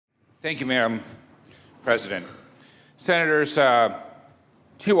Thank you, Madam President. Senators,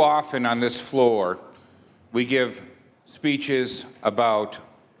 too often on this floor, we give speeches about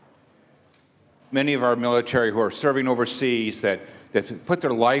many of our military who are serving overseas that put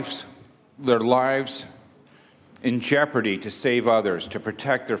their lives in jeopardy to save others, to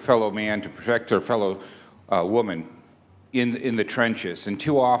protect their fellow man, to protect their fellow woman in the trenches. And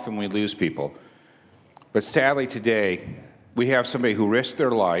too often we lose people. But sadly today, we have somebody who risked their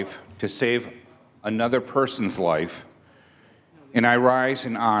life to save another person's life. And I rise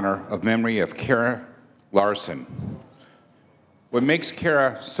in honor of memory of Kiera Larsen. What makes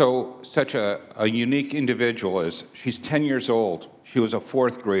Kiera such a unique individual is she's 10 years old. She was a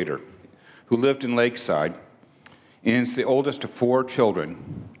fourth grader who lived in Lakeside, and is the oldest of 4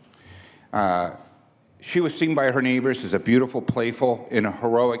 children. She was seen by her neighbors as a beautiful, playful, and a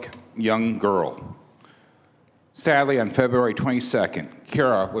heroic young girl. Sadly, on February 22nd,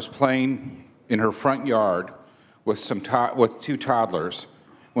 Kiera was playing in her front yard with 2 toddlers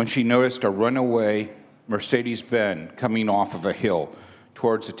when she noticed a runaway Mercedes-Benz coming off of a hill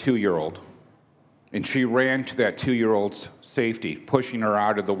towards a 2-year-old. And she ran to that 2-year-old's safety, pushing her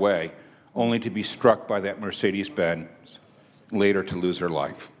out of the way, only to be struck by that Mercedes-Benz, later to lose her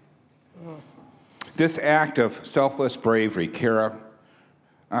life. This act of selfless bravery Kiera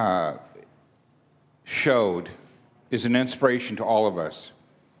showed is an inspiration to all of us,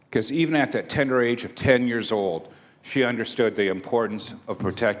 because even at that tender age of 10 years old, she understood the importance of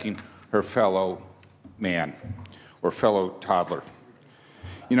protecting her fellow man or fellow toddler.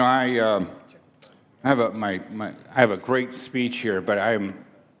 You know, I have a great speech here, but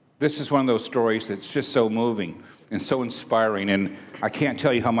this is one of those stories that's just so moving and so inspiring, and I can't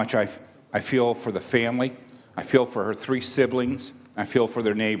tell you how much I feel for the family, I feel for her 3 siblings, I feel for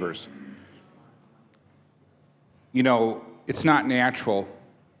their neighbors. You know, it's not natural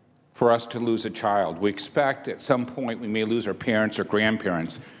for us to lose a child. We expect at some point we may lose our parents or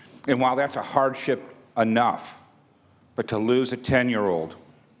grandparents, and while that's a hardship enough, but to lose a 10-year-old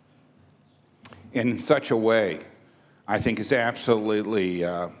in such a way, I think is absolutely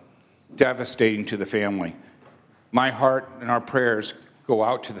devastating to the family. My heart and our prayers go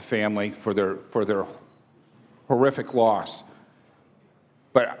out to the family for their horrific loss.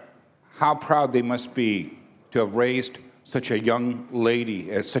 But how proud they must be to have raised such a young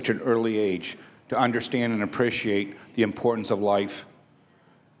lady at such an early age, to understand and appreciate the importance of life,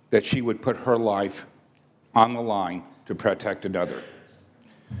 that she would put her life on the line to protect another.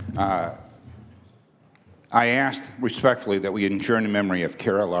 I asked respectfully that we adjourn in memory of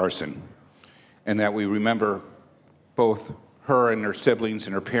Kiera Larsen, and that we remember both her and her siblings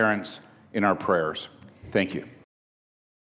and her parents in our prayers. Thank you.